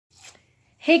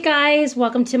Hey guys,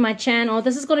 welcome to my channel.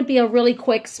 This is going to be a really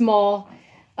quick, small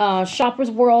Shoppers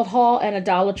World haul and a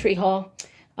Dollar Tree haul.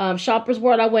 Shoppers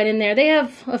World, I went in there. They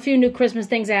have a few new Christmas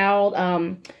things out,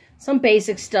 some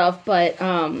basic stuff, but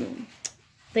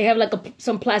they have like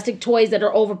some plastic toys that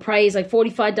are overpriced, like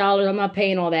 $45. I'm not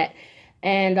paying all that.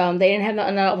 And they didn't have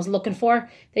nothing that I was looking for.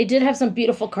 They did have some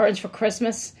beautiful curtains for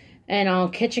Christmas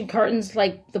and kitchen curtains,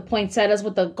 like the poinsettias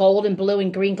with the gold and blue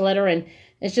and green glitter, and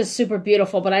it's just super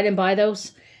beautiful, but I didn't buy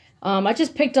those. I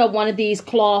just picked up one of these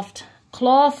cloth,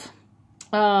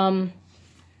 real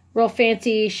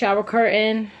fancy shower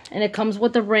curtain, and it comes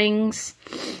with the rings.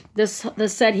 This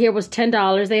set here was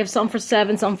 $10. They have some for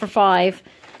 $7, some for $5,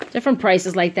 different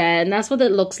prices like that, and that's what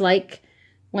it looks like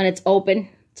when it's open.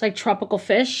 It's like tropical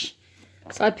fish.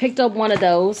 So I picked up one of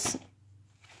those.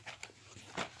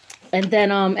 And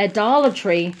then at Dollar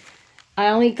Tree, I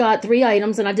only got 3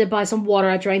 items, and I did buy some water.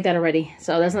 I drank that already,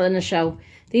 so that's nothing to show.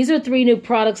 These are 3 new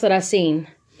products that I've seen.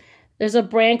 There's a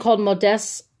brand called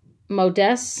Modest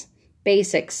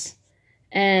Basics,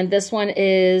 and this one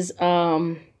is,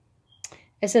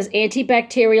 it says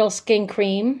antibacterial skin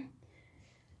cream.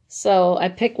 So I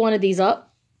picked one of these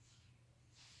up.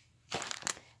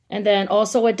 And then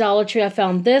also at Dollar Tree, I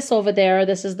found this over there.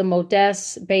 This is the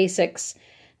Modest Basics.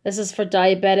 This is for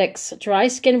diabetics, dry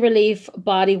skin relief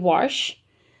body wash.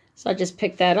 So I just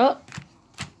picked that up.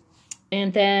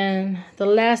 And then the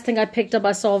last thing I picked up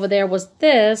I saw over there was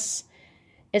this.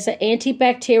 It's an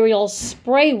antibacterial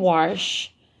spray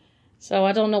wash. So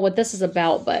I don't know what this is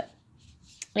about, but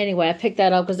anyway, I picked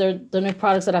that up because they're the new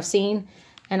products that I've seen.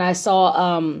 And I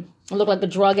saw it looked like a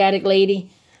drug addict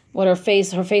lady with her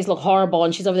face looked horrible,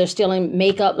 and she's over there stealing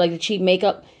makeup, like the cheap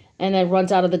makeup, and then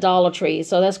runs out of the Dollar Tree.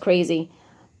 So that's crazy.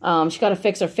 She got to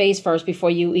fix her face first before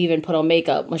you even put on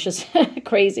makeup, which is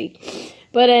crazy.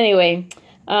 But anyway,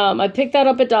 I picked that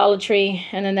up at Dollar Tree,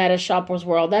 and then that is Shoppers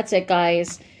World. That's it,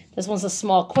 guys. This one's a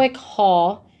small, quick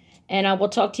haul, and I will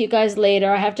talk to you guys later.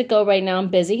 I have to go right now. I'm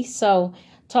busy, so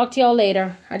talk to y'all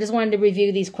later. I just wanted to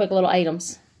review these quick little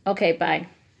items. Okay, bye.